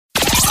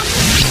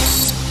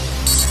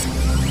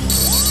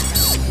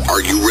Are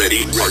you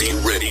ready? Are you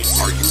ready?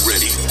 Are you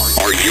ready?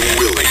 Are you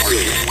willing? Are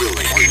you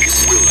willing? Are you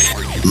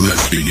willing?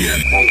 Let's begin.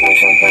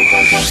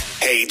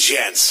 Hey,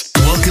 gents.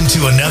 Welcome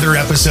to another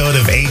episode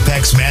of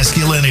Apex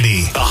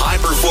Masculinity, A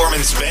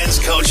high-performance men's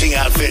coaching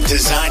outfit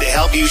designed to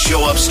help you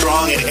show up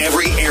strong in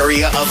every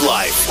area of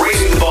life.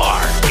 Raising the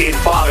bar in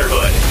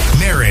fatherhood,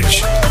 marriage,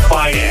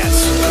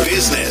 finance,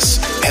 business,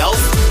 health,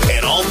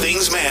 and all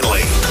things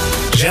manly.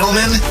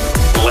 gentlemen.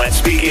 Let's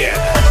begin.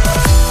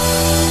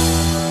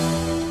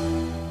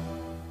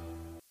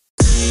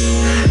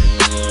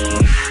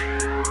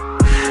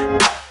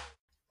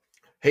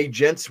 Hey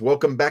gents,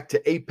 welcome back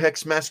to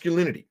Apex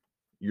Masculinity.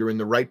 You're in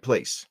the right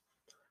place.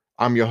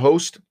 I'm your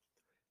host,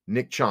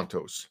 Nick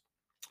Chantos.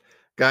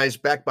 Guys,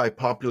 back by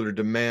popular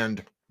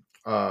demand,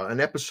 an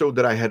episode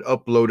that I had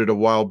uploaded a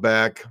while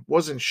back.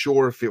 Wasn't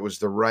sure if it was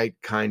the right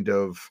kind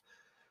of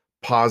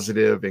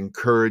positive,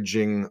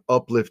 encouraging,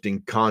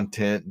 uplifting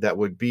content that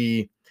would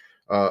be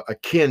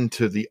akin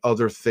to the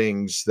other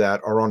things that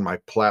are on my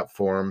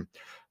platform.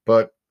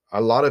 But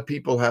a lot of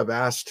people have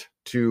asked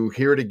to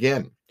hear it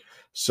again.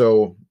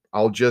 So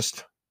I'll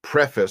just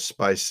preface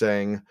by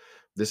saying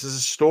this is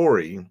a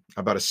story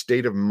about a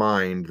state of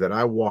mind that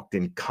I walked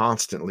in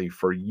constantly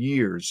for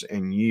years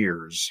and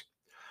years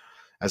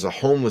as a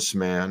homeless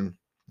man,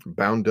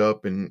 bound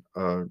up in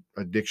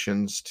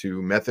addictions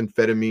to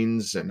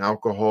methamphetamines and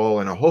alcohol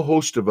and a whole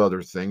host of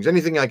other things,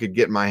 anything I could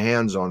get my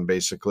hands on,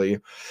 basically,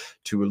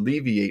 to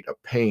alleviate a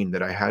pain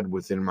that I had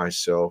within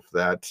myself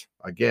that,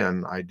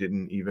 again, I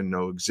didn't even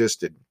know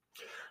existed.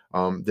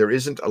 There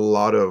isn't a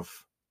lot of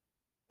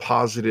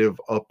positive,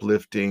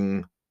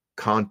 uplifting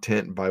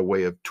content by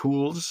way of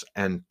tools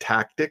and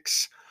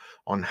tactics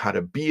on how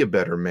to be a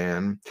better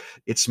man.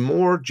 It's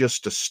more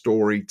just a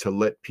story to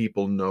let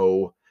people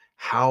know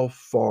how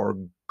far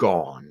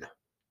gone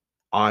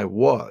I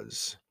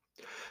was,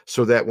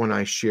 so that when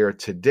I share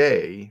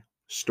today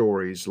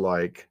stories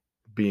like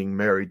being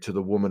married to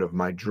the woman of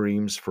my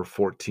dreams for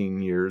 14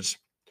 years,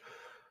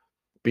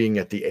 being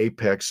at the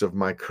apex of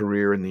my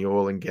career in the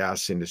oil and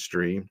gas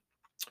industry,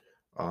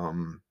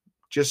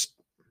 just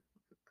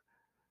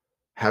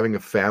having a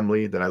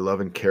family that I love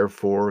and care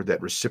for,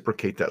 that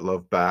reciprocate that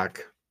love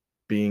back,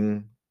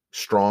 being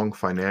strong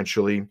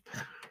financially,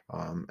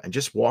 and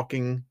just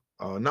walking,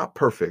 not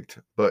perfect,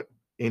 but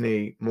in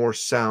a more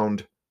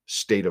sound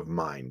state of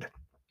mind.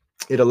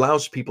 It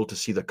allows people to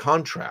see the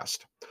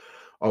contrast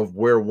of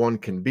where one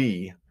can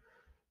be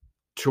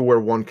to where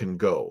one can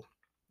go.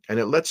 And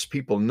it lets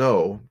people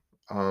know,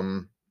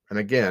 and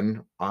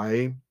again,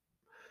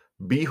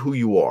 be who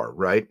you are,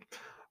 right?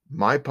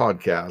 My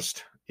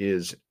podcast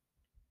is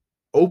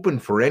open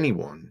for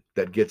anyone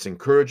that gets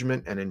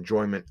encouragement and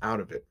enjoyment out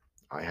of it.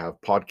 I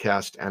have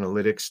podcast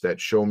analytics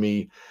that show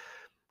me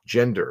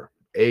gender,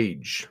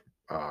 age,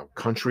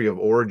 country of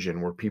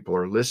origin where people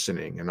are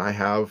listening. And I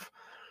have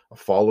a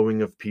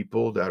following of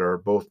people that are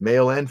both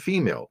male and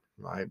female.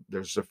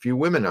 There's a few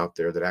women out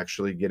there that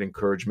actually get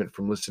encouragement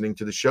from listening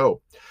to the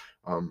show.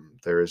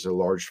 There is a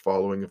large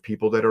following of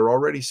people that are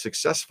already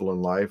successful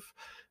in life.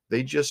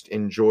 They just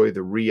enjoy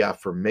the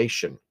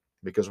reaffirmation,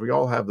 because we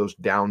all have those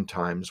down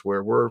times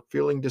where we're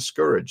feeling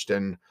discouraged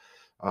and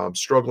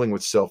struggling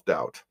with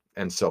self-doubt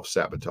and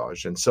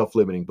self-sabotage and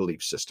self-limiting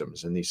belief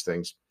systems and these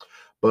things.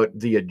 But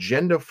the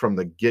agenda from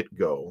the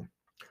get-go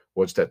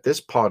was that this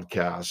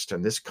podcast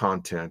and this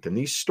content and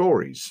these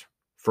stories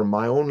from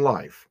my own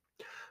life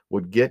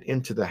would get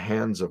into the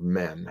hands of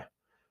men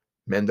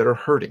that are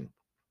hurting,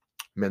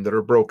 men that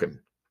are broken,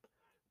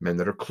 men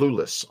that are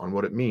clueless on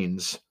what it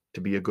means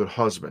to be a good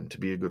husband, to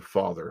be a good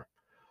father,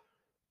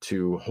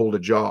 to hold a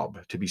job,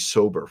 to be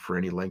sober for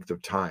any length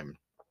of time,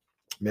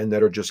 men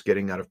that are just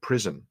getting out of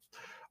prison,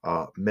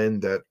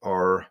 men that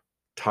are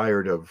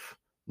tired of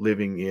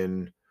living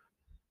in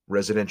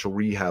residential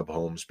rehab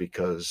homes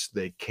because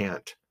they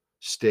can't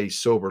stay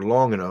sober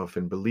long enough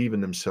and believe in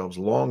themselves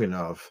long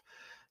enough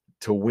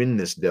to win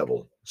this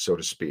devil, so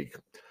to speak.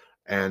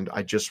 And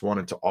I just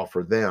wanted to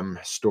offer them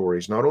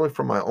stories, not only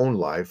from my own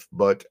life,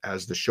 but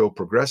as the show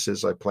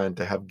progresses, I plan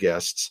to have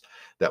guests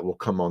that will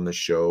come on the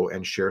show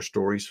and share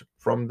stories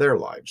from their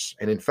lives.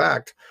 And in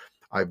fact,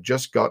 I've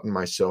just gotten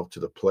myself to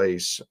the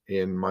place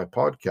in my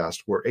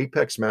podcast where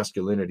Apex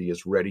Masculinity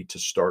is ready to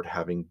start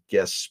having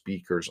guest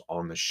speakers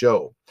on the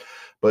show.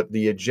 But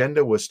the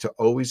agenda was to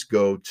always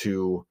go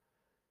to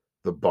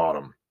the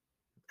bottom.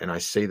 And I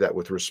say that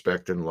with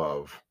respect and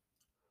love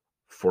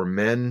for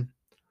men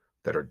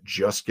that are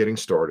just getting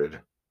started,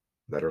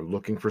 that are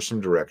looking for some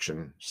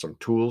direction, some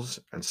tools,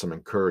 and some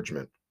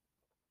encouragement.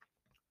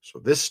 So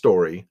this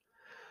story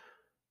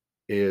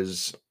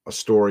is a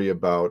story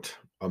about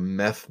a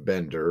meth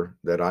bender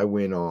that I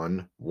went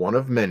on, one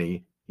of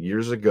many,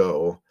 years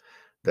ago,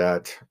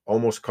 that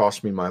almost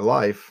cost me my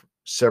life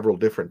several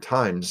different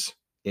times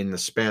in the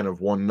span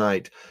of one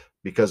night,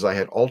 because I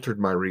had altered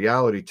my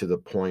reality to the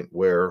point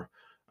where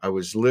I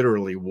was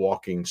literally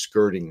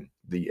skirting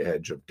the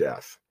edge of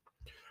death.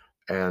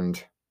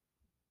 And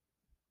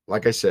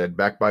like I said,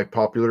 back by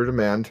popular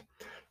demand,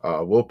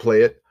 we'll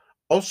play it.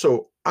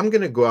 Also, I'm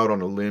going to go out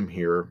on a limb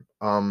here.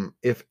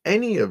 If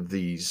any of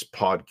these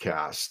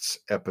podcasts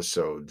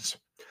episodes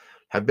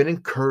have been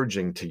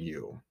encouraging to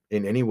you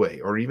in any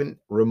way or even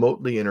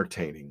remotely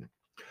entertaining,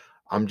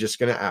 I'm just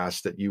going to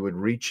ask that you would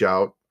reach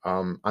out.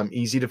 I'm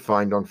easy to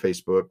find on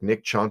Facebook.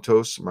 Nick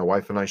Chantos, my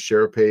wife and I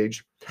share a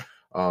page.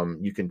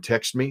 You can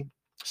text me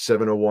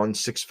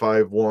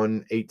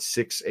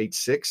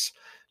 701-651-8686.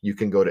 You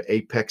can go to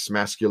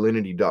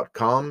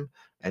apexmasculinity.com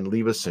and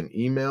leave us an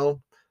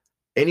email.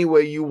 Any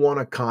way you want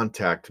to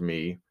contact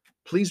me,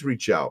 please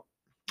reach out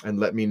and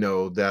let me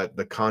know that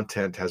the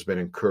content has been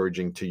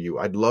encouraging to you.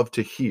 I'd love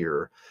to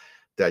hear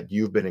that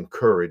you've been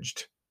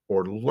encouraged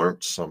or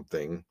learned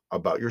something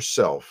about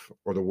yourself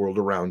or the world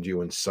around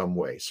you in some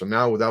way. So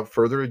now, without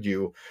further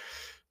ado,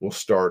 we'll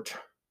start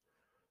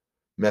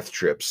Meth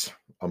Trips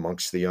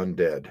Amongst the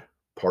Undead,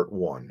 Part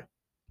 1.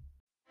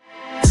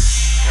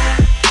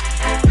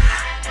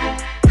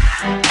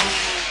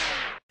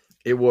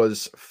 It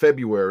was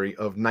February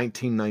of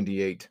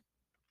 1998.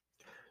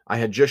 I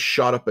had just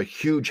shot up a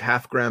huge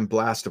half-gram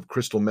blast of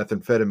crystal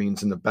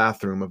methamphetamines in the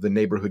bathroom of the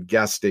neighborhood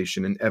gas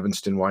station in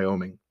Evanston,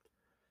 Wyoming.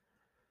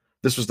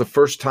 This was the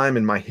first time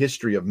in my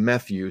history of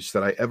meth use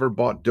that I ever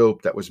bought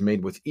dope that was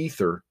made with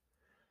ether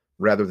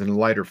rather than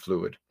lighter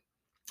fluid.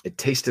 It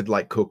tasted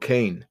like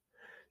cocaine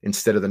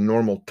instead of the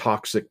normal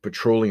toxic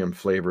petroleum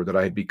flavor that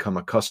I had become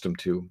accustomed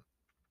to.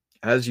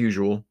 As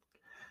usual,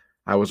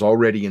 I was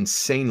already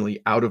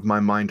insanely out of my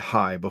mind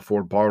high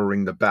before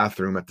borrowing the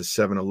bathroom at the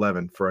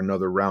 7-Eleven for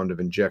another round of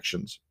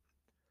injections.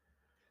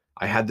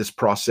 I had this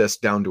process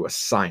down to a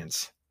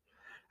science.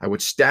 I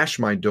would stash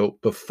my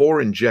dope before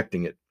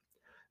injecting it.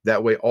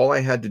 That way, all I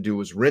had to do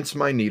was rinse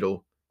my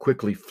needle,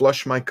 quickly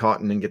flush my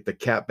cotton and get the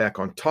cap back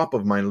on top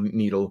of my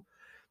needle,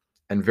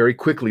 and very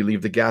quickly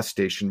leave the gas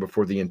station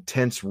before the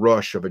intense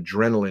rush of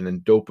adrenaline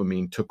and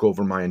dopamine took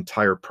over my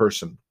entire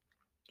person.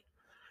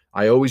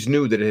 I always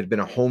knew that it had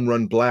been a home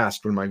run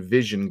blast when my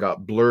vision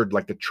got blurred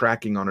like the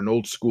tracking on an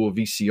old school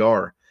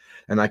VCR,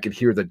 and I could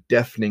hear the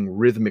deafening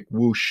rhythmic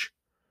whoosh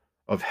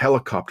of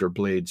helicopter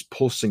blades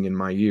pulsing in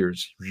my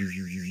ears.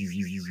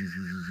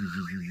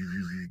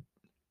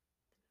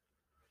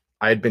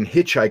 I had been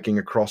hitchhiking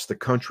across the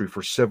country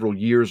for several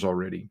years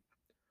already,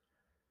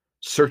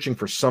 searching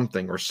for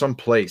something or some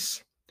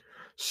place,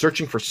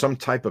 searching for some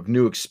type of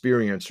new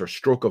experience or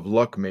stroke of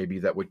luck maybe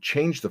that would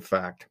change the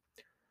fact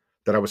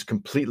that I was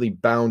completely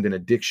bound in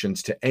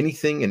addictions to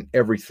anything and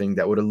everything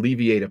that would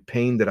alleviate a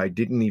pain that I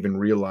didn't even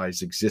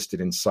realize existed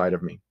inside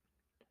of me.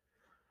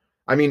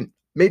 I mean,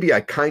 maybe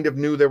I kind of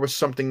knew there was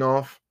something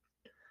off,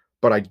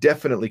 but I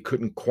definitely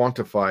couldn't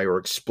quantify or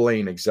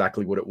explain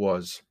exactly what it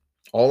was.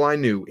 All I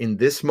knew in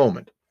this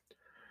moment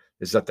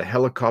is that the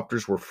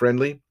helicopters were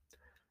friendly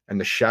and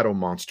the shadow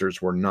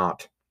monsters were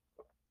not.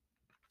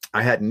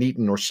 I hadn't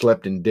eaten or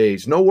slept in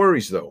days. No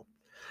worries, though.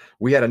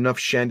 We had enough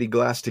shandy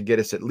glass to get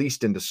us at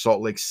least into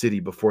Salt Lake City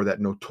before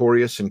that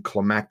notorious and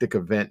climactic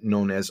event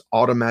known as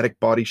Automatic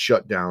Body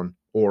Shutdown,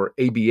 or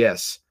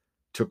ABS,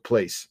 took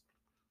place.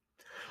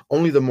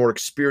 Only the more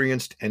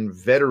experienced and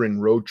veteran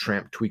road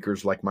tramp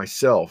tweakers like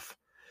myself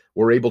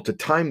were able to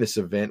time this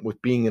event with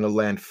being in a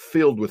land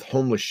filled with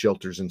homeless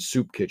shelters and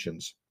soup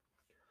kitchens.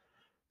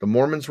 The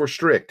Mormons were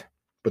strict,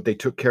 but they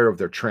took care of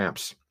their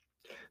tramps.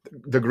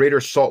 The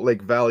greater Salt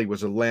Lake Valley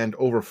was a land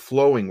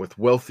overflowing with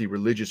wealthy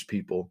religious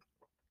people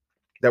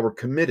that were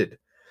committed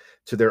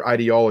to their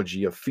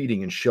ideology of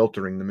feeding and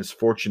sheltering the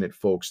misfortunate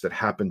folks that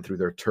happened through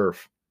their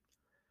turf.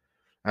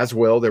 As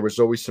well, there was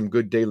always some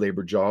good day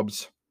labor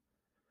jobs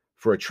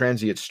for a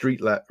transient street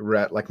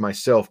rat like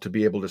myself to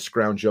be able to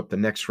scrounge up the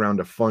next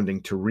round of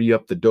funding to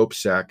re-up the dope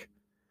sack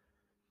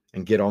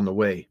and get on the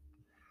way.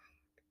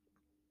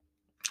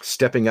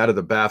 Stepping out of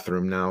the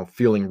bathroom now,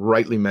 feeling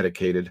rightly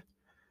medicated,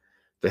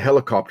 the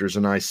helicopters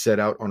and I set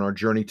out on our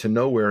journey to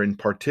nowhere in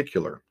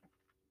particular,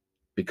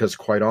 because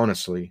quite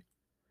honestly,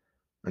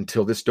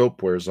 until this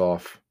dope wears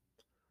off,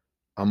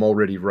 I'm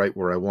already right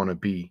where I want to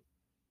be.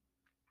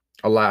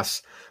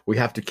 Alas, we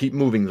have to keep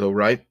moving though,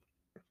 right?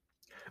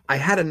 I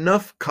had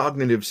enough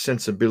cognitive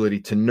sensibility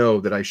to know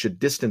that I should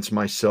distance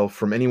myself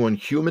from anyone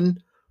human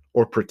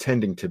or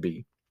pretending to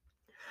be.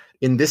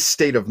 In this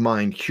state of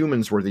mind,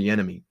 humans were the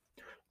enemy,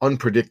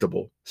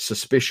 unpredictable,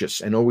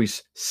 suspicious, and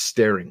always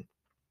staring.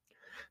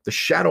 The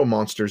shadow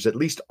monsters at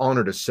least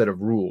honored a set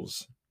of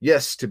rules.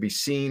 Yes, to be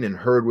seen and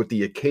heard with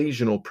the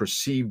occasional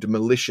perceived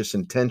malicious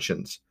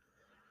intentions,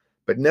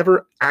 but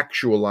never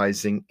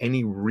actualizing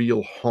any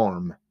real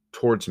harm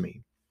towards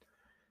me.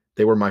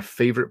 They were my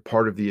favorite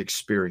part of the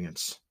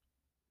experience.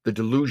 The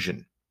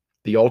delusion,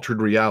 the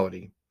altered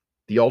reality,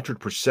 the altered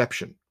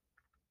perception.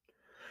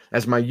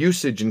 As my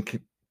usage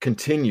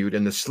continued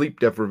and the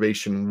sleep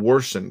deprivation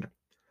worsened,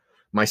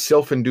 my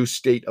self-induced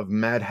state of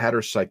Mad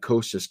Hatter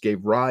psychosis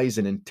gave rise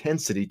and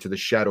intensity to the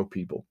shadow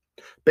people.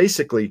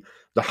 Basically,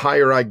 the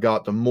higher I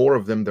got, the more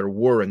of them there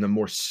were, and the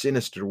more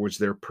sinister was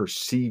their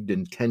perceived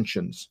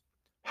intentions,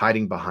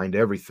 hiding behind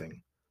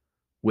everything,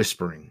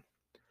 whispering,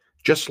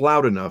 just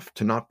loud enough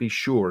to not be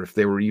sure if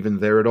they were even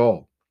there at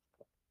all.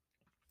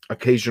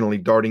 occasionally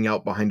darting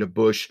out behind a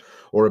bush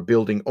or a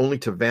building only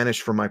to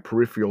vanish from my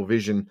peripheral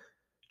vision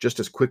just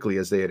as quickly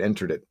as they had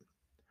entered it.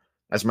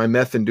 As my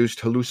meth-induced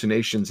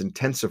hallucinations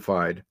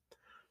intensified,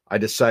 I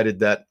decided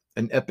that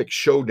an epic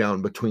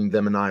showdown between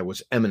them and I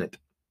was imminent.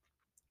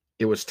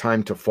 It was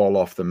time to fall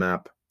off the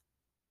map.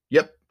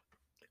 Yep,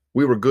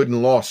 we were good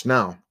and lost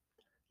now.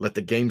 Let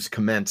the games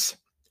commence.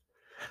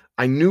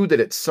 I knew that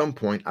at some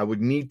point I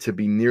would need to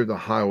be near the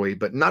highway,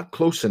 but not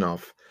close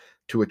enough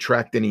to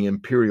attract any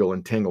imperial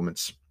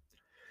entanglements.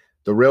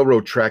 The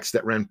railroad tracks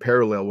that ran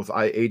parallel with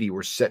I-80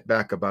 were set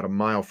back about a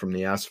mile from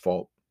the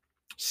asphalt.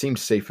 Seemed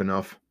safe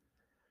enough.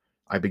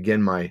 I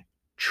began my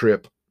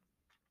trip.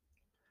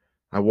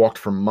 I walked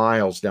for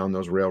miles down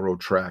those railroad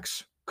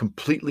tracks.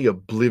 Completely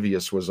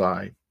oblivious was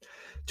I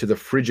to the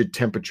frigid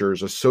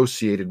temperatures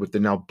associated with the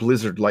now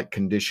blizzard-like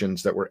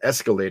conditions that were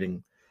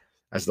escalating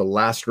as the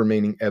last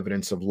remaining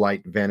evidence of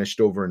light vanished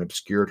over an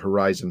obscured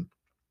horizon.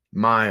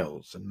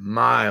 Miles and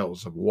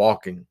miles of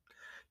walking,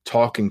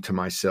 talking to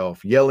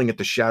myself, yelling at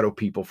the shadow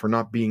people for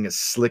not being as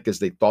slick as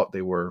they thought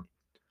they were.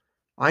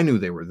 I knew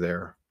they were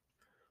there,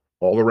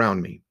 all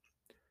around me,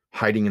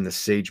 hiding in the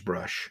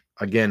sagebrush,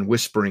 again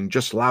whispering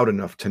just loud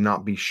enough to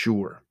not be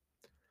sure.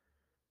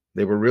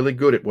 They were really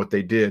good at what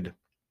they did.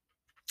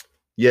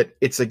 Yet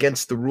it's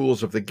against the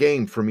rules of the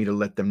game for me to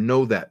let them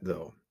know that,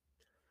 though.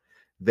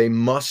 They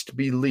must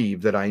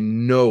believe that I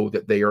know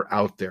that they are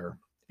out there.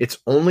 It's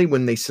only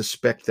when they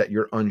suspect that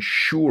you're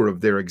unsure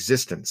of their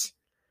existence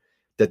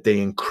that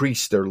they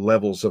increase their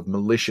levels of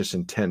malicious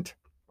intent.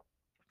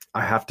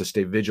 I have to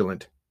stay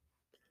vigilant.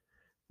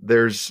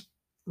 There's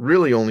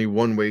really only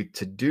one way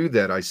to do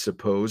that, I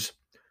suppose.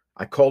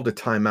 I called a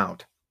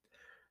timeout.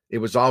 It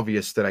was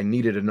obvious that I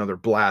needed another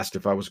blast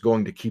if I was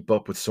going to keep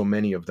up with so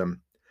many of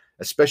them,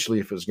 especially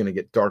if it was going to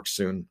get dark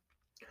soon.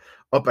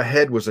 Up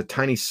ahead was a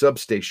tiny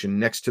substation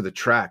next to the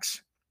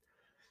tracks.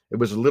 It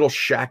was a little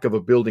shack of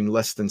a building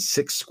less than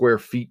 6 square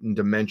feet in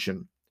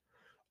dimension.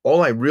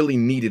 All I really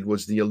needed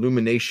was the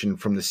illumination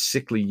from the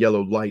sickly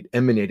yellow light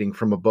emanating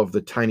from above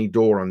the tiny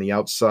door on the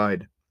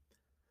outside.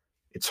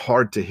 It's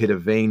hard to hit a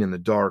vein in the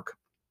dark.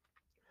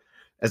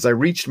 As I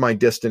reached my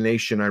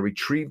destination, I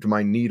retrieved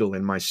my needle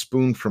and my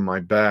spoon from my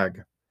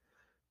bag,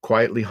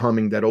 quietly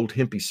humming that old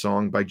hippie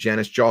song by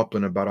Janis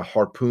Joplin about a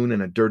harpoon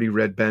and a dirty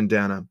red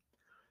bandana.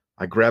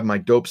 I grabbed my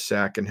dope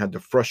sack and had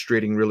the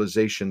frustrating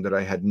realization that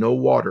I had no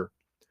water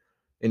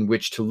in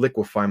which to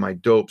liquefy my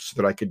dope so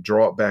that I could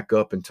draw it back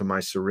up into my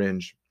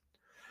syringe.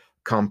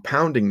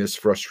 Compounding this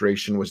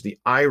frustration was the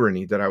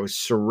irony that I was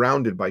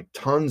surrounded by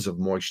tons of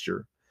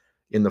moisture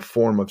in the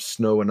form of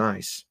snow and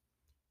ice.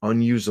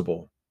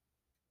 Unusable.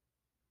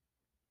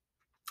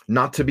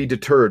 Not to be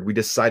deterred, we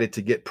decided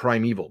to get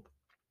primeval.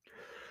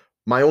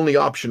 My only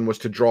option was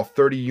to draw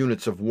 30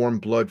 units of warm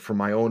blood from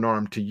my own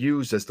arm to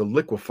use as the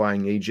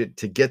liquefying agent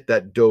to get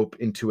that dope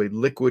into a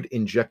liquid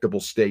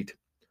injectable state.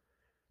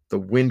 The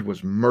wind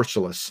was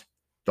merciless.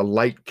 The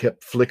light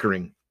kept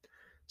flickering.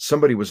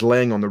 Somebody was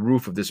laying on the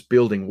roof of this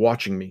building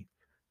watching me,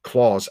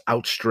 claws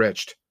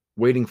outstretched,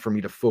 waiting for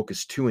me to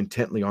focus too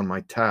intently on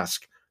my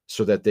task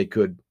so that they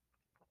could.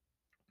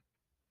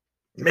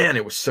 Man,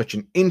 it was such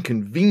an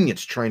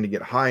inconvenience trying to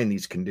get high in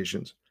these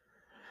conditions.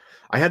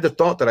 I had the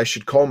thought that I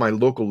should call my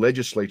local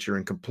legislature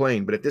and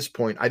complain, but at this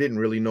point I didn't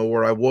really know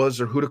where I was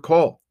or who to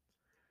call.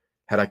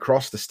 Had I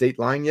crossed the state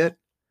line yet?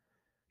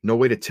 No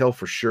way to tell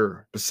for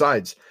sure.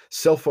 Besides,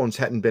 cell phones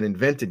hadn't been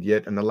invented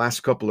yet, and the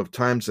last couple of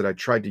times that I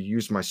tried to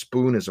use my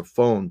spoon as a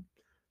phone,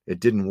 it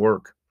didn't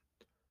work.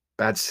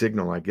 Bad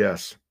signal, I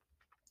guess.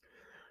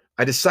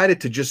 I decided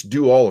to just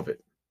do all of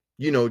it.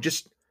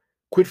 Just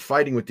quit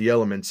fighting with the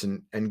elements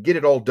and get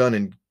it all done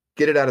and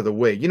get it out of the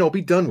way.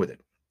 Be done with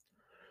it.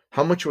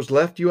 How much was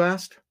left, you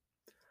asked?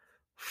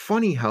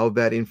 Funny how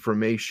that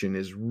information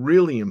is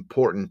really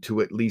important to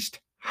at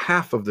least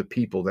half of the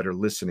people that are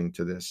listening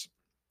to this.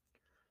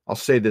 I'll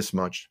say this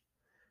much.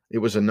 It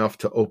was enough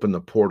to open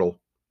the portal.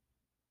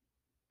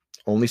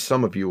 Only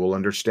some of you will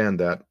understand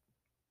that,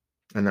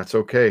 and that's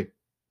okay.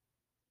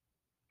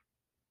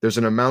 There's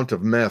an amount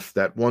of meth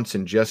that, once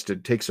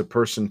ingested, takes a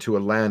person to a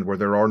land where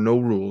there are no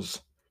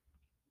rules.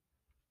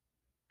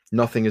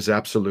 Nothing is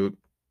absolute.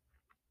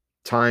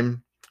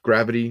 Time,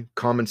 gravity,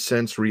 common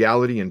sense,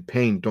 reality, and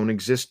pain don't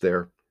exist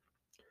there.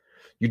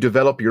 You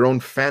develop your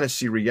own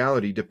fantasy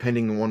reality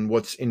depending on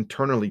what's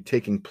internally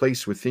taking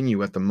place within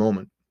you at the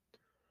moment.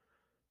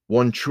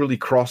 One truly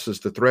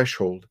crosses the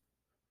threshold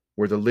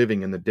where the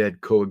living and the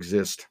dead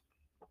coexist.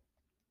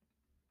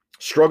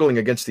 Struggling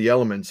against the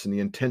elements and the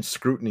intense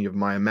scrutiny of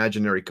my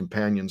imaginary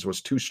companions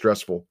was too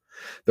stressful.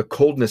 The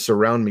coldness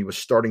around me was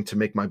starting to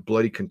make my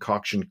bloody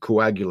concoction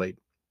coagulate.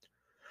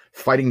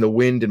 Fighting the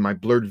wind and my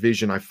blurred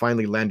vision, I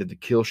finally landed the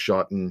kill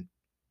shot and...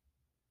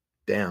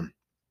 Damn.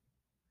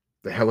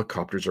 The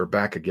helicopters are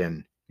back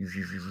again.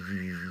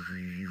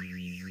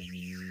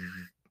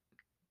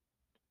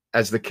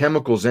 As the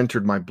chemicals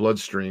entered my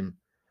bloodstream,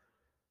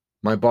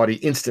 my body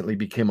instantly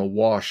became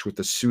awash with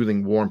the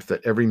soothing warmth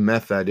that every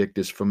meth addict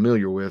is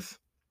familiar with,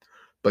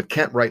 but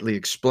can't rightly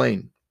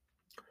explain.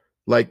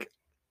 Like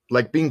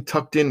like being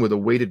tucked in with a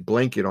weighted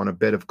blanket on a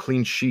bed of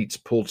clean sheets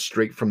pulled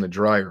straight from the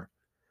dryer.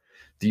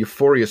 The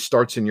euphoria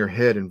starts in your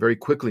head and very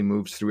quickly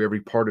moves through every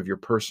part of your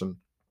person.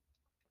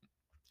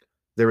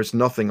 There is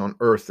nothing on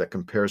earth that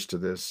compares to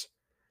this,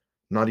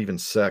 not even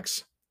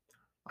sex.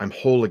 I'm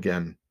whole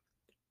again.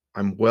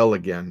 I'm well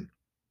again.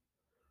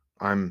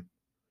 I'm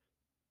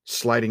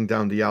sliding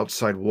down the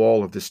outside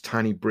wall of this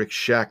tiny brick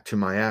shack to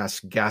my ass,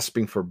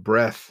 gasping for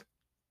breath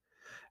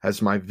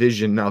as my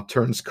vision now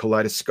turns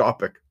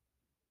kaleidoscopic.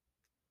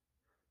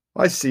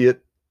 I see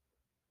it.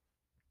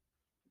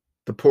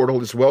 The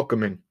portal is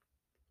welcoming,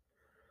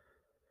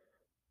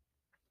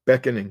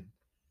 beckoning,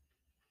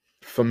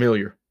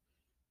 familiar.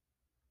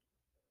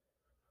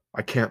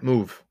 I can't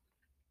move.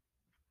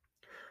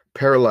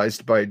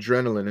 Paralyzed by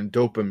adrenaline and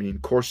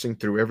dopamine coursing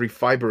through every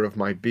fiber of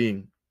my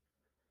being.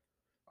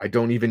 I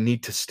don't even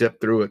need to step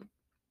through it.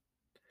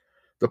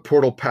 The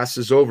portal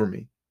passes over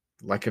me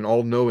like an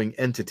all-knowing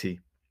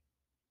entity,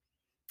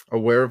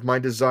 aware of my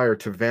desire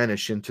to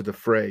vanish into the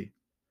fray.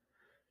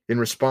 In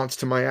response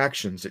to my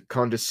actions, it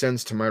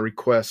condescends to my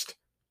request,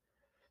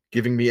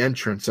 giving me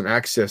entrance and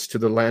access to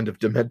the land of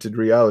demented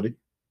reality.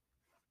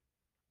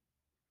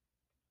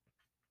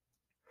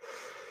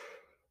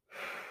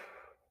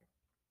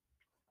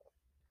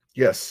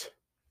 Yes,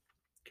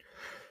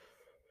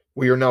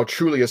 we are now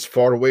truly as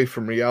far away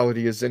from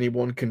reality as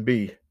anyone can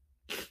be.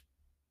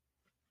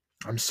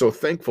 I'm so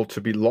thankful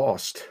to be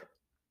lost.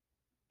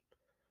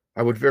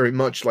 I would very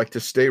much like to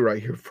stay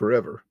right here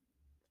forever.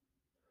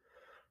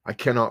 I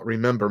cannot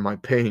remember my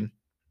pain.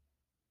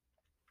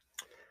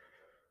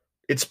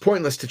 It's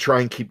pointless to try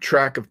and keep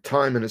track of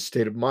time in a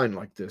state of mind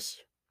like this.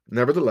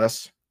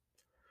 Nevertheless,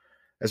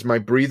 as my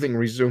breathing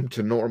resumed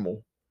to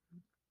normal,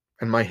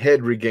 and my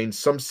head regained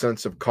some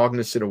sense of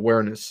cognizant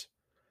awareness,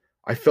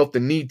 I felt the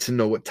need to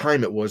know what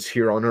time it was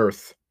here on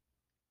Earth.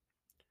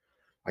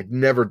 I'd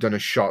never done a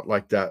shot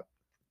like that.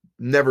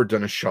 Never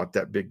done a shot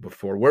that big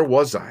before. Where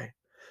was I?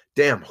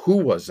 Damn, who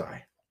was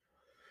I?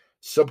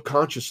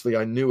 Subconsciously,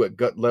 I knew at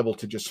gut level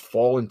to just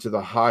fall into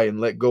the high and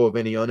let go of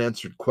any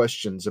unanswered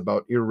questions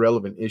about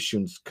irrelevant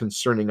issues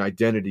concerning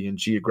identity and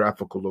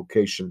geographical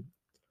location.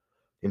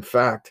 In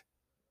fact,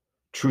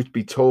 truth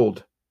be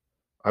told,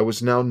 I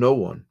was now no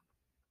one.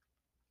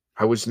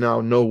 I was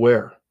now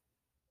nowhere.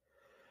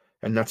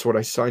 And that's what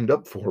I signed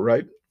up for,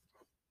 right?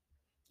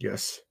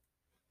 Yes.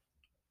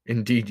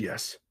 Indeed,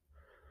 yes.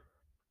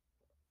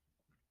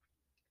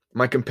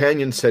 My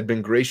companions had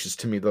been gracious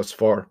to me thus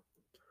far.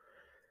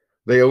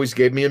 They always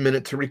gave me a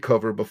minute to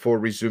recover before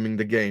resuming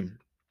the game.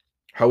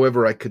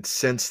 However, I could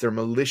sense their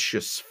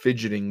malicious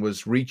fidgeting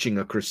was reaching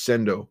a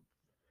crescendo.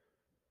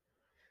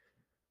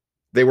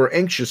 They were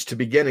anxious to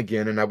begin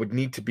again, and I would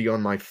need to be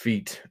on my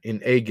feet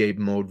in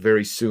A-game mode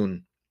very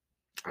soon.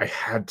 I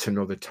had to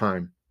know the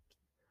time.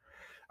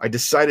 I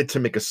decided to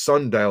make a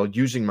sundial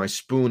using my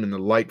spoon and the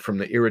light from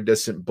the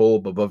iridescent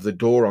bulb above the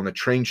door on the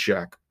train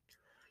shack.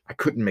 I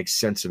couldn't make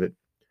sense of it.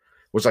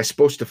 Was I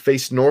supposed to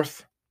face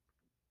north?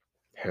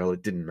 Hell,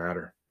 it didn't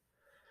matter.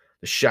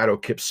 The shadow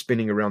kept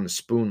spinning around the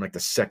spoon like the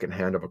second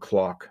hand of a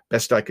clock.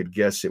 Best I could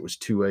guess, it was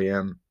 2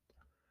 a.m.,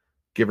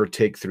 give or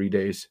take 3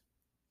 days.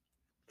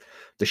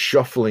 The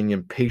shuffling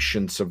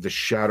impatience of the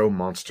shadow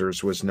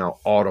monsters was now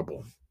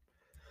audible.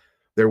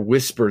 Their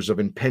whispers of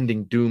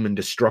impending doom and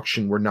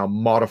destruction were now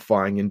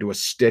modifying into a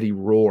steady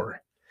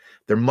roar.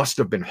 There must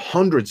have been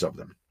hundreds of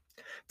them.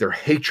 Their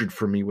hatred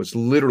for me was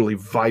literally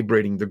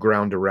vibrating the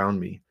ground around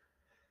me.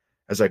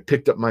 As I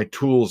picked up my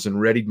tools and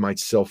readied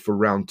myself for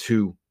round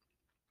 2,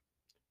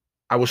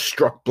 I was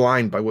struck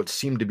blind by what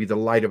seemed to be the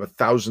light of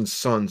 1,000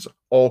 suns,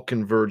 all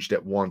converged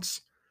at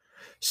once.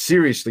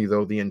 Seriously,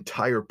 though, the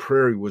entire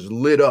prairie was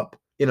lit up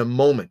in a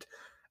moment,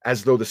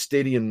 as though the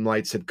stadium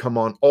lights had come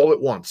on all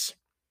at once.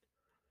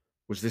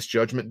 Was this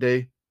Judgment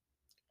Day?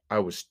 I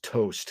was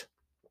toast.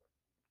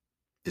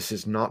 This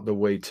is not the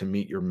way to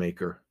meet your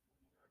maker.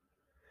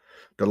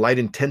 The light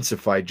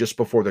intensified just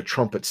before the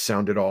trumpet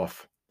sounded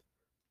off.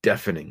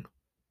 Deafening.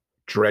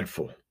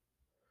 Dreadful.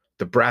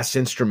 The brass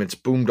instruments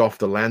boomed off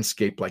the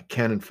landscape like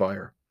cannon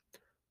fire.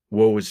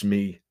 Woe is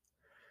me.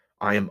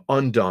 I am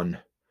undone,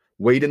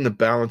 weighed in the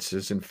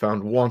balances and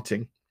found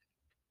wanting.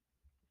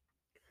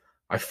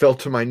 I fell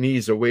to my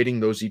knees awaiting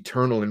those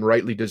eternal and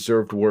rightly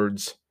deserved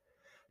words.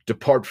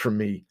 Depart from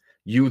me,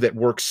 you that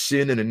work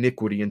sin and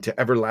iniquity into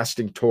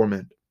everlasting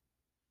torment.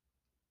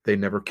 They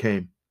never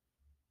came.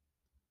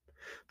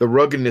 The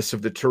ruggedness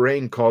of the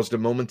terrain caused a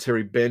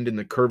momentary bend in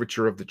the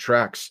curvature of the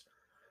tracks,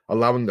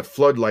 allowing the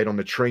floodlight on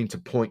the train to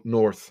point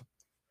north.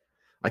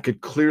 I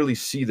could clearly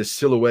see the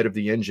silhouette of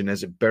the engine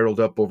as it barreled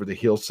up over the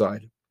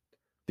hillside.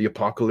 The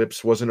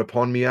apocalypse wasn't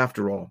upon me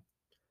after all.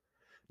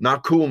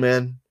 Not cool,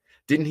 man.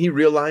 Didn't he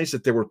realize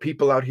that there were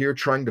people out here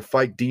trying to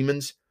fight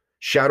demons,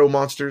 shadow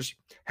monsters,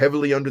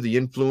 heavily under the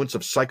influence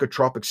of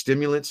psychotropic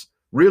stimulants?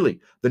 Really,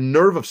 the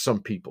nerve of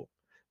some people.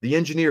 The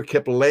engineer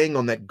kept laying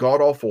on that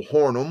god-awful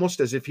horn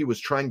almost as if he was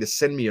trying to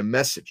send me a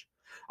message.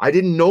 I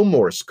didn't know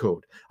Morse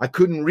code. I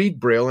couldn't read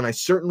Braille, and I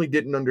certainly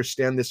didn't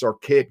understand this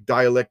archaic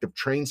dialect of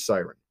train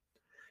siren.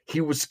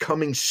 He was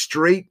coming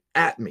straight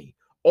at me,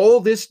 all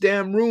this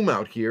damn room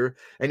out here,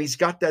 and he's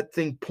got that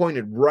thing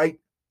pointed right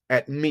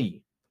at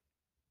me.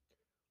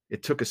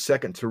 It took a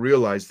second to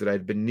realize that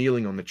I'd been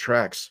kneeling on the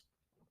tracks.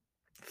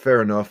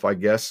 Fair enough, I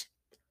guess.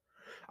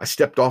 I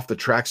stepped off the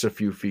tracks a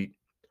few feet.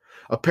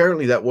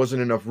 Apparently that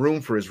wasn't enough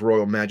room for His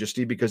Royal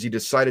Majesty because he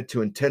decided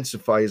to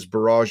intensify his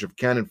barrage of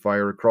cannon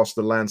fire across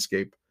the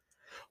landscape.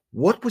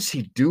 What was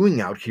he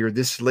doing out here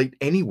this late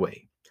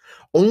anyway?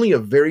 Only a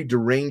very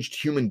deranged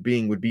human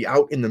being would be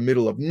out in the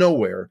middle of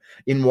nowhere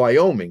in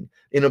Wyoming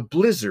in a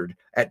blizzard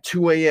at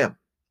 2 a.m.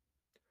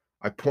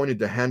 I pointed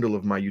the handle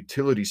of my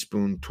utility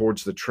spoon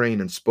towards the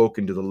train and spoke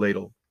into the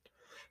ladle.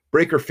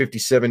 Breaker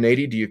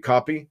 5780, do you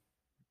copy?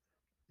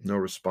 No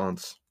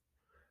response.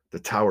 The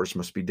towers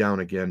must be down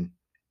again.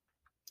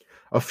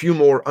 A few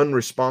more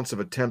unresponsive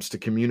attempts to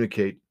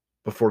communicate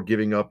before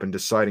giving up and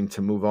deciding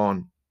to move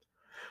on.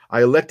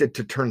 I elected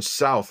to turn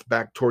south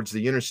back towards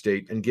the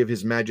interstate and give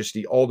His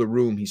Majesty all the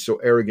room he so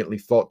arrogantly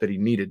thought that he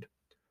needed.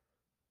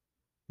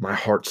 My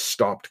heart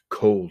stopped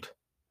cold.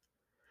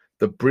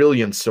 The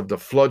brilliance of the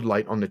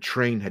floodlight on the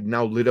train had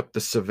now lit up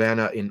the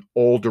savannah in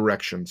all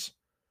directions.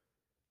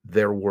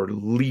 There were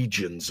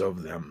legions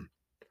of them.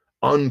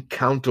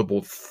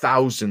 Uncountable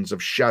thousands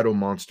of shadow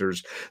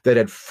monsters that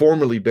had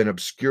formerly been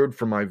obscured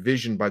from my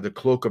vision by the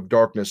cloak of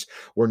darkness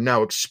were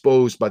now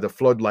exposed by the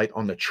floodlight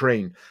on the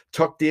train,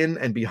 tucked in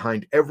and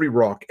behind every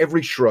rock,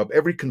 every shrub,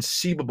 every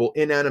conceivable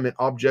inanimate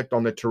object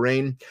on the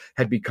terrain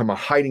had become a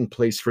hiding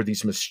place for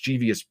these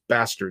mischievous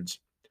bastards.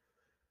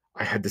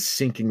 I had the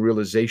sinking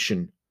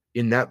realization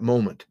in that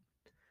moment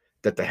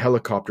that the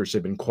helicopters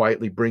had been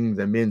quietly bringing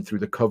them in through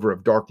the cover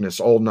of darkness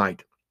all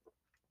night,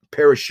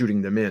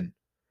 parachuting them in.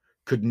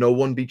 Could no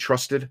one be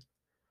trusted?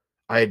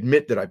 I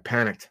admit that I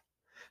panicked.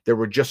 There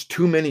were just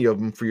too many of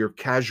them for your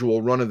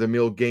casual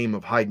run-of-the-mill game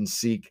of hide and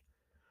seek.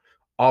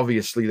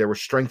 Obviously, they were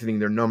strengthening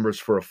their numbers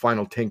for a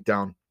final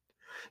takedown.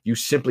 You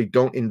simply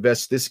don't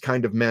invest this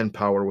kind of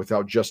manpower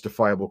without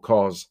justifiable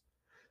cause.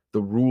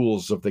 The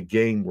rules of the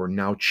game were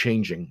now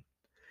changing.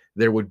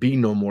 There would be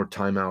no more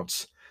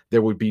timeouts.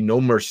 There would be no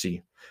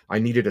mercy. I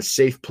needed a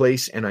safe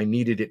place, and I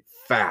needed it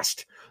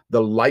fast.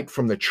 The light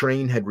from the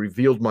train had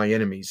revealed my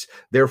enemies.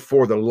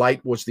 Therefore, the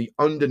light was the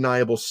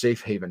undeniable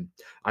safe haven.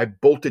 I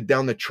bolted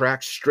down the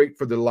tracks, straight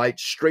for the light,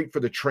 straight for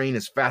the train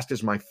as fast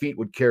as my feet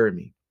would carry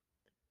me.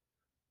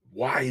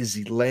 Why is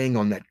he laying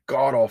on that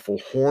god-awful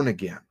horn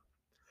again?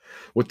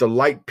 With the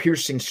light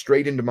piercing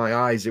straight into my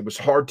eyes, it was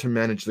hard to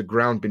manage the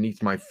ground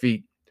beneath my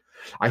feet.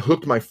 I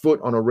hooked my foot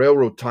on a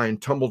railroad tie and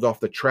tumbled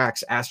off the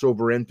tracks, ass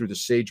over end through the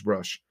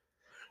sagebrush.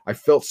 I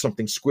felt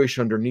something squish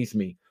underneath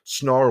me,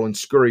 snarl and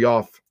scurry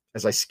off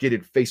as I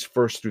skidded face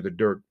first through the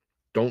dirt.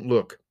 Don't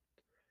look.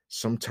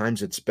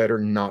 Sometimes it's better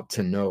not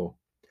to know.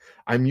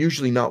 I'm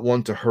usually not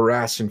one to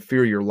harass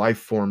inferior life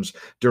forms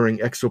during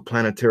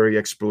exoplanetary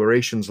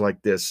explorations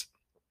like this.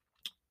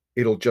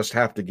 It'll just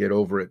have to get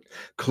over it.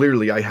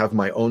 Clearly, I have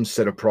my own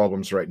set of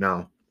problems right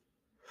now.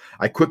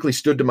 I quickly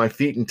stood to my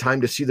feet in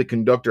time to see the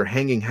conductor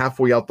hanging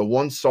halfway out the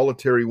one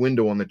solitary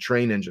window on the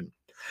train engine.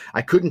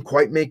 I couldn't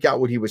quite make out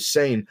what he was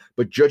saying,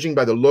 but judging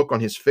by the look on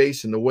his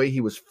face and the way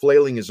he was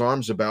flailing his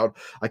arms about,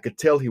 I could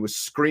tell he was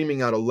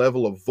screaming out a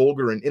level of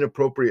vulgar and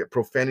inappropriate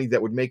profanity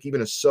that would make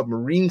even a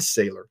submarine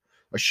sailor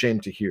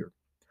ashamed to hear.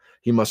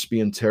 He must be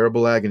in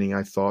terrible agony,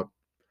 I thought.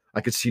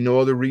 I could see no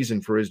other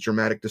reason for his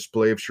dramatic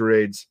display of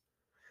charades.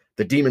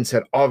 The demons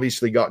had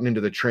obviously gotten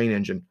into the train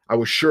engine. I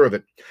was sure of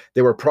it.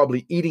 They were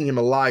probably eating him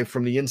alive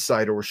from the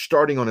inside, or were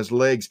starting on his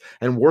legs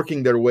and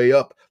working their way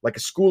up like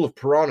a school of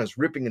piranhas,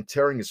 ripping and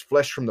tearing his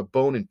flesh from the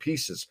bone in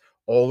pieces.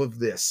 All of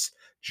this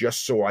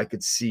just so I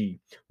could see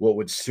what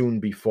would soon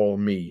befall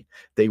me.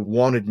 They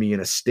wanted me in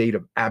a state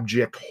of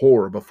abject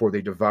horror before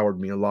they devoured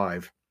me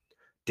alive.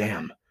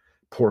 Damn.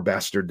 Poor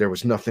bastard, there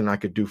was nothing I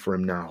could do for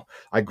him now.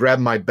 I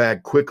grabbed my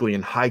bag quickly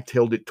and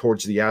hightailed it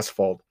towards the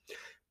asphalt.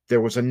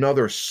 There was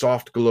another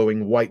soft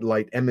glowing white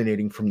light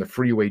emanating from the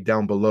freeway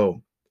down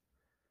below.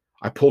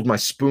 I pulled my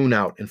spoon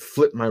out and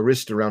flipped my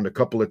wrist around a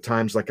couple of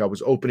times like I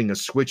was opening a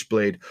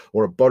switchblade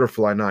or a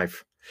butterfly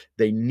knife.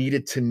 They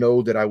needed to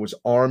know that I was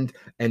armed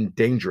and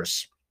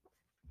dangerous.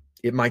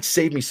 It might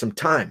save me some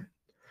time.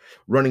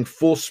 Running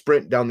full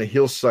sprint down the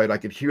hillside, I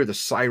could hear the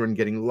siren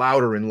getting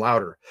louder and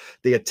louder.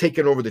 They had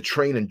taken over the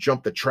train and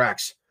jumped the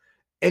tracks.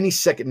 Any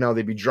second now,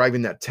 they'd be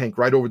driving that tank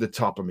right over the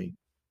top of me.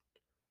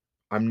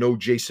 I'm no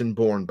Jason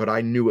Bourne, but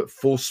I knew at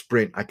full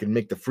sprint I could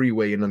make the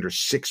freeway in under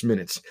 6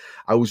 minutes.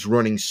 I was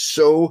running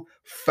so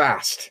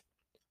fast,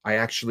 I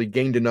actually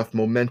gained enough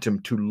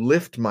momentum to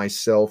lift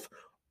myself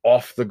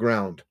off the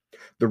ground.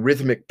 The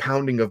rhythmic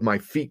pounding of my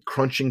feet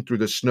crunching through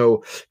the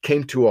snow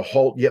came to a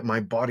halt, yet my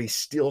body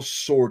still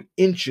soared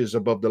inches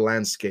above the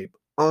landscape.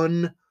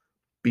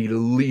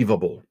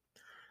 Unbelievable.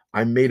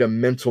 I made a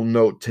mental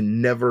note to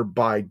never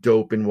buy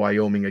dope in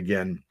Wyoming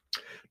again.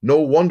 No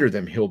wonder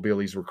them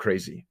hillbillies were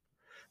crazy.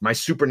 My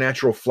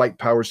supernatural flight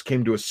powers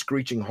came to a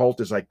screeching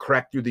halt as I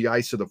cracked through the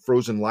ice of the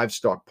frozen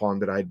livestock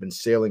pond that I had been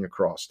sailing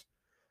across.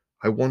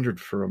 I wondered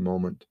for a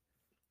moment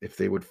if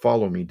they would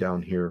follow me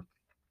down here.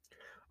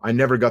 I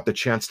never got the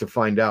chance to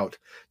find out.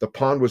 The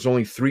pond was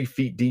only 3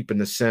 feet deep in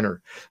the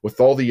center.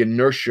 With all the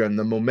inertia and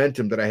the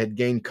momentum that I had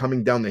gained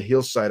coming down the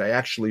hillside, I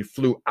actually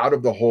flew out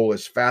of the hole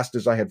as fast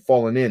as I had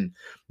fallen in.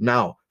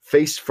 Now,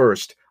 face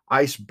first,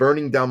 ice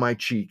burning down my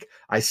cheek,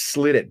 I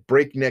slid at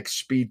breakneck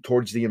speed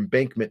towards the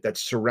embankment that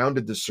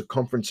surrounded the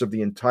circumference of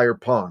the entire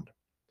pond.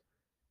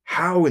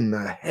 How in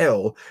the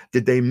hell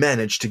did they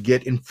manage to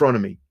get in front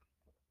of me?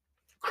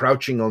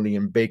 Crouching on the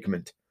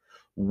embankment,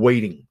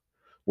 waiting,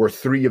 were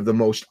 3 of the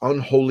most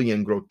unholy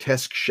and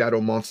grotesque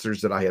shadow monsters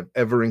that I have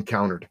ever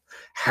encountered.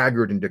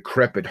 Haggard and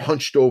decrepit,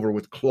 hunched over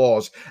with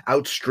claws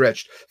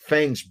outstretched,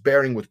 fangs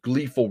baring with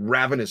gleeful,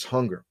 ravenous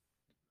hunger.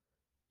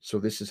 So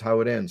this is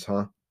how it ends,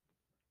 huh?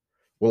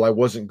 Well, I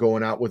wasn't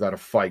going out without a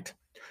fight.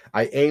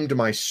 I aimed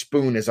my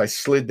spoon as I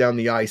slid down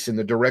the ice in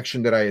the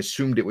direction that I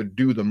assumed it would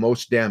do the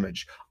most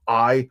damage.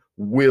 I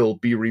will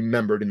be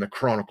remembered in the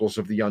chronicles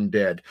of the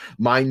undead.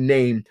 My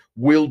name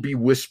will be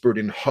whispered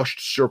in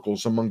hushed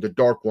circles among the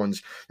dark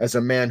ones as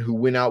a man who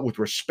went out with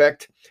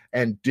respect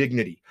and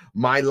dignity.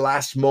 My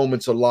last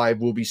moments alive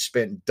will be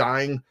spent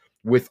dying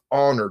with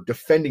honor,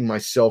 defending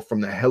myself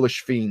from the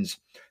hellish fiends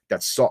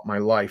that sought my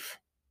life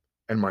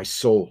and my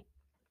soul.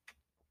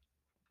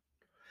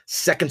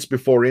 Seconds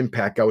before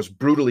impact, I was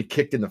brutally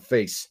kicked in the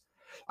face.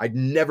 I'd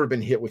never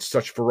been hit with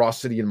such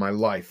ferocity in my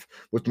life.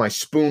 With my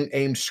spoon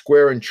aimed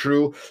square and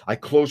true, I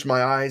closed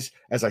my eyes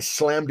as I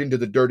slammed into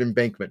the dirt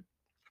embankment.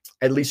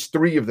 At least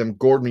 3 of them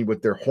gored me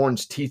with their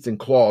horns, teeth, and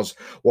claws,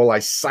 while I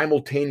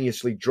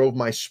simultaneously drove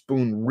my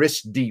spoon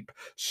wrist deep,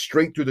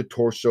 straight through the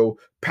torso,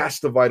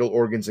 past the vital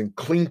organs, and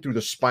clean through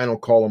the spinal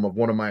column of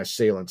one of my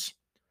assailants.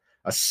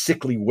 A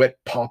sickly, wet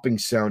popping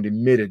sound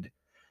emitted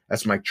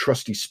as my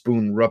trusty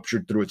spoon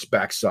ruptured through its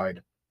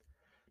backside.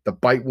 The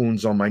bite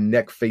wounds on my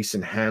neck, face,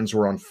 and hands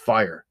were on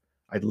fire.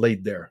 I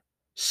laid there,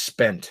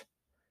 spent,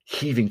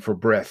 heaving for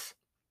breath,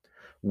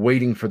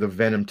 waiting for the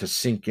venom to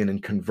sink in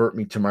and convert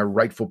me to my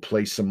rightful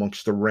place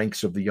amongst the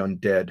ranks of the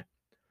undead,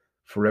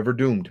 forever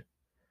doomed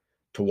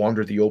to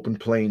wander the open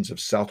plains of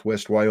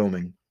southwest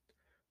Wyoming,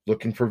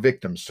 looking for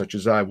victims such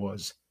as I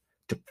was,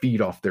 to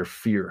feed off their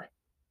fear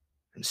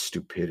and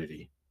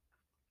stupidity.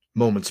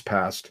 Moments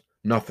passed,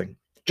 nothing.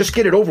 Just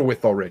get it over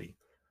with already.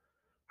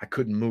 I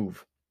couldn't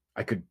move.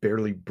 I could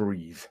barely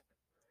breathe.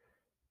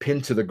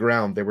 Pinned to the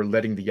ground, they were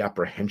letting the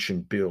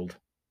apprehension build.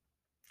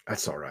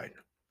 That's all right.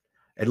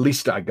 At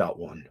least I got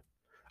one.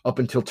 Up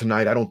until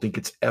tonight, I don't think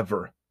it's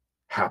ever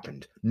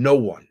happened. No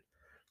one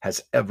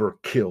has ever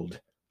killed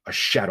a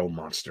shadow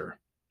monster.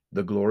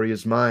 The glory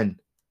is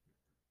mine.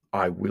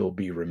 I will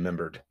be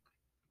remembered.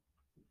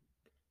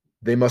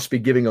 They must be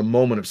giving a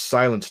moment of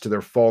silence to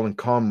their fallen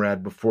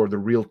comrade before the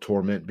real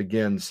torment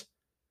begins.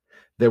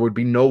 There would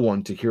be no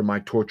one to hear my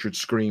tortured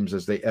screams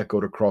as they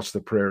echoed across the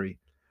prairie.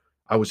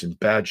 I was in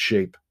bad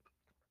shape.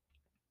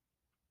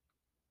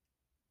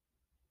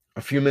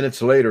 A few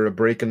minutes later, a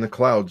break in the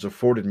clouds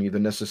afforded me the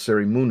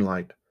necessary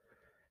moonlight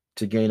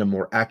to gain a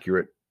more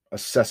accurate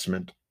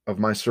assessment of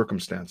my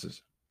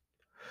circumstances.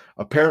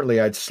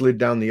 Apparently, I'd slid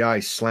down the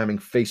ice, slamming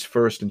face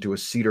first into a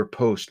cedar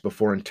post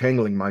before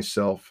entangling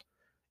myself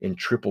in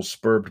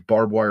triple-spurbed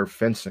barbed wire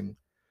fencing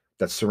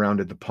that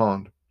surrounded the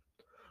pond.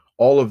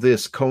 All of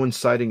this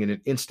coinciding in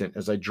an instant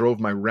as I drove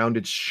my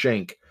rounded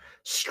shank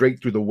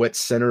straight through the wet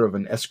center of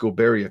an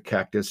escobaria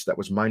cactus that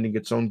was minding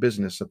its own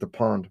business at the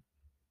pond.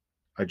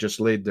 I just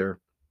laid there.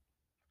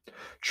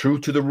 True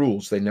to the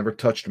rules, they never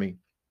touched me.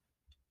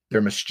 Their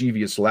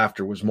mischievous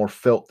laughter was more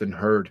felt than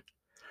heard,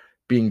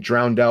 being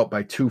drowned out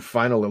by 2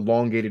 final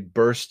elongated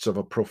bursts of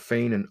a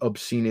profane and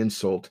obscene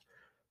insult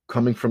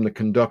coming from the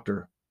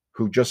conductor,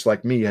 who, just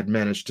like me, had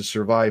managed to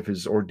survive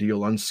his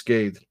ordeal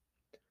unscathed,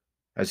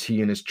 as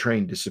he and his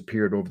train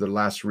disappeared over the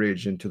last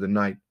ridge into the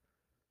night.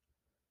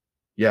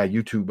 Yeah,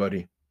 you too,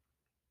 buddy.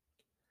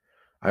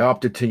 I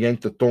opted to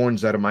yank the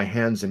thorns out of my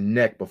hands and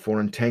neck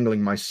before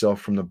entangling myself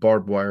from the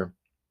barbed wire.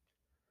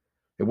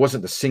 It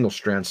wasn't the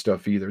single-strand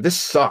stuff either. This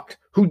sucked.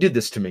 Who did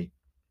this to me?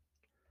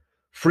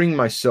 Freeing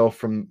myself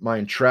from my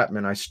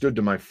entrapment, I stood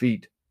to my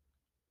feet.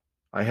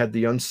 I had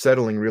the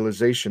unsettling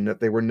realization that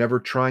they were never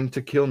trying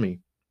to kill me.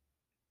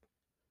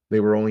 They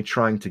were only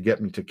trying to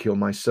get me to kill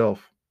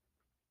myself.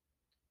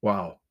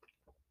 Wow.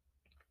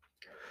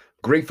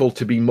 Grateful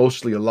to be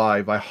mostly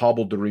alive, I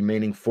hobbled the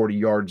remaining 40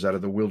 yards out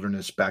of the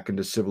wilderness back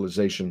into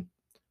civilization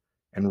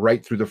and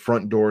right through the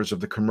front doors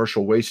of the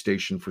commercial way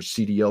station for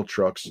CDL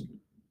trucks.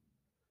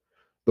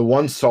 The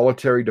one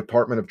solitary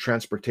Department of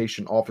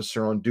Transportation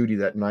officer on duty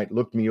that night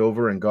looked me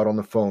over and got on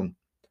the phone.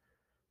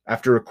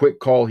 After a quick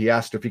call, he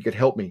asked if he could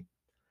help me.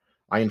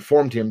 I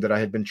informed him that I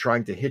had been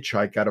trying to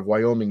hitchhike out of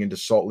Wyoming into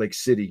Salt Lake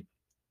City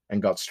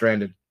and got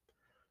stranded.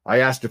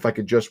 I asked if I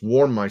could just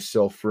warm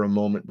myself for a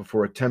moment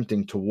before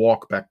attempting to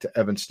walk back to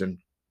Evanston.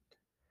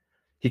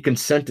 He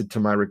consented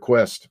to my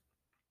request.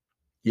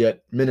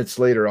 Yet, minutes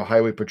later, a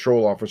highway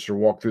patrol officer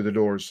walked through the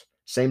doors.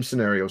 Same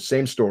scenario,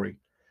 same story.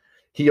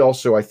 He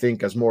also, I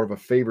think, as more of a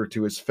favor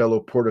to his fellow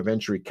port of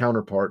entry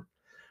counterpart,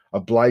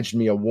 obliged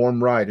me a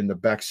warm ride in the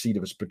back seat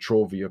of his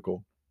patrol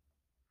vehicle.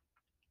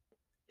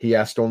 He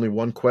asked only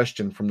one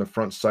question from the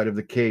front side of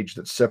the cage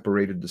that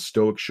separated the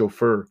stoic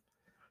chauffeur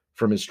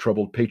from his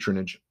troubled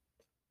patronage.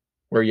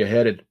 "Where you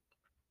headed?"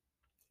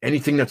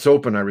 "Anything that's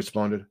open," I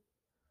responded.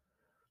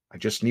 I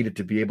just needed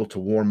to be able to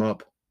warm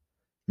up,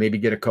 maybe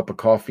get a cup of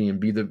coffee and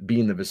be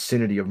in the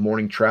vicinity of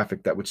morning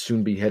traffic that would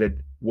soon be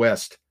headed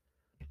west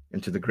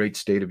into the great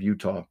state of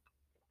Utah.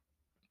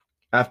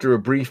 After a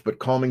brief but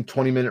calming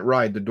 20-minute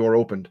ride, the door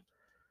opened.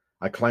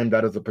 I climbed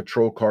out of the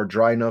patrol car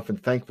dry enough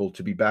and thankful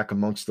to be back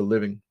amongst the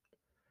living.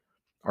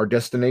 Our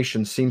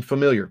destination seemed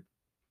familiar.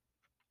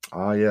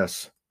 Ah,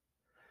 yes.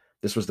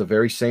 This was the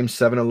very same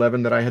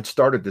 7-Eleven that I had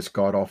started this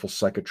god-awful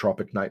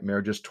psychotropic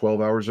nightmare just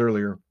 12 hours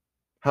earlier.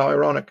 How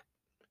ironic.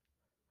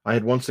 I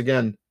had once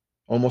again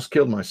almost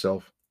killed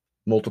myself,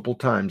 multiple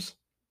times,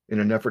 in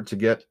an effort to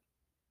get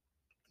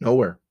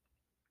nowhere.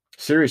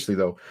 Seriously,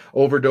 though,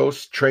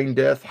 overdose, train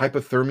death,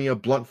 hypothermia,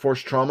 blunt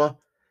force trauma.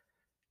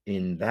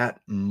 In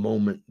that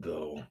moment,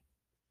 though,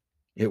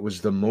 it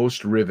was the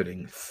most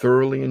riveting,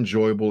 thoroughly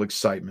enjoyable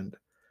excitement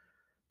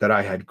that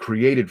I had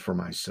created for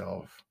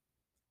myself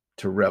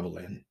to revel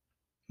in.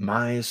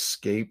 My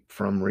escape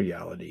from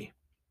reality.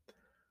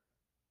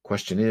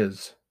 Question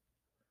is,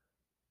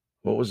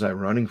 what was I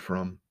running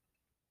from?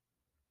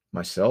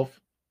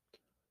 Myself?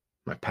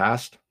 My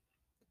past?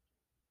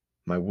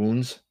 My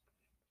wounds?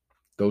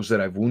 Those that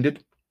I've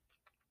wounded?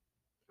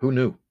 Who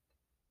knew?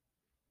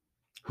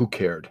 Who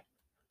cared?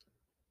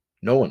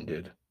 No one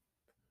did.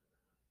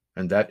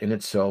 And that in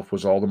itself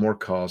was all the more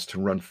cause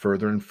to run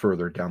further and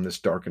further down this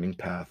darkening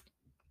path.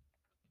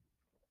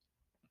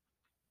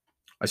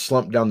 I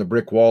slumped down the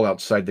brick wall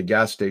outside the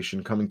gas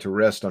station, coming to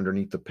rest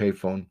underneath the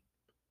payphone.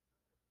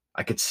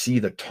 I could see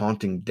the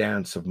taunting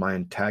dance of my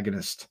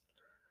antagonist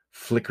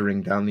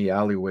flickering down the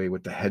alleyway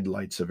with the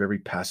headlights of every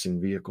passing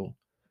vehicle,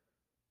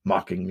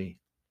 mocking me,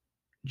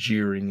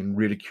 jeering and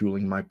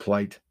ridiculing my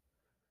plight,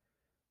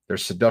 their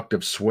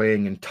seductive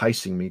swaying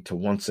enticing me to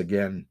once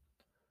again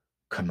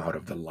come out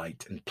of the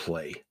light and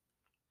play.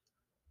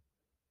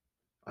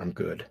 I'm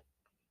good.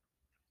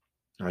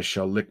 I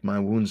shall lick my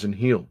wounds and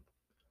heal.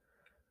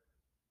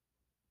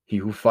 He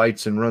who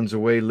fights and runs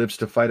away lives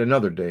to fight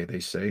another day, they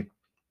say.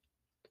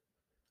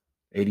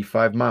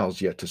 85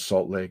 miles yet to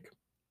Salt Lake.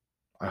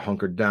 I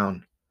hunkered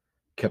down,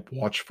 kept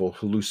watchful,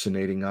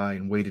 hallucinating eye,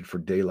 and waited for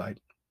daylight.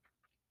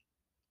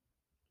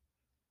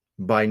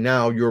 By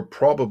now, you're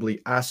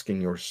probably asking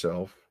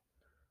yourself,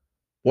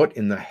 what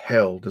in the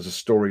hell does a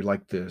story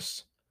like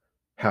this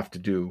have to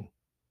do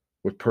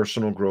with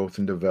personal growth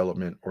and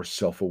development or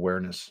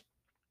self-awareness?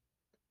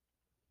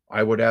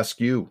 I would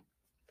ask you,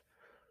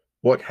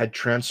 what had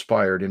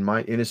transpired in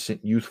my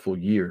innocent youthful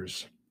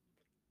years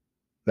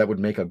that would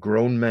make a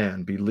grown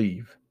man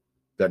believe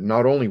that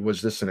not only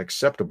was this an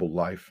acceptable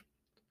life,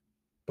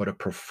 but a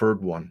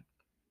preferred one?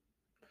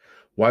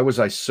 Why was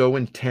I so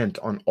intent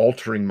on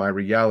altering my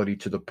reality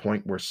to the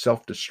point where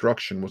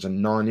self-destruction was a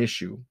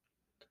non-issue?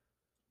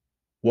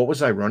 What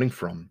was I running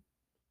from?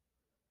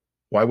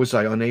 Why was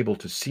I unable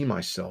to see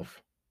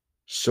myself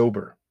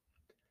sober,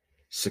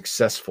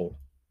 successful,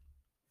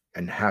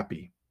 and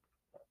happy?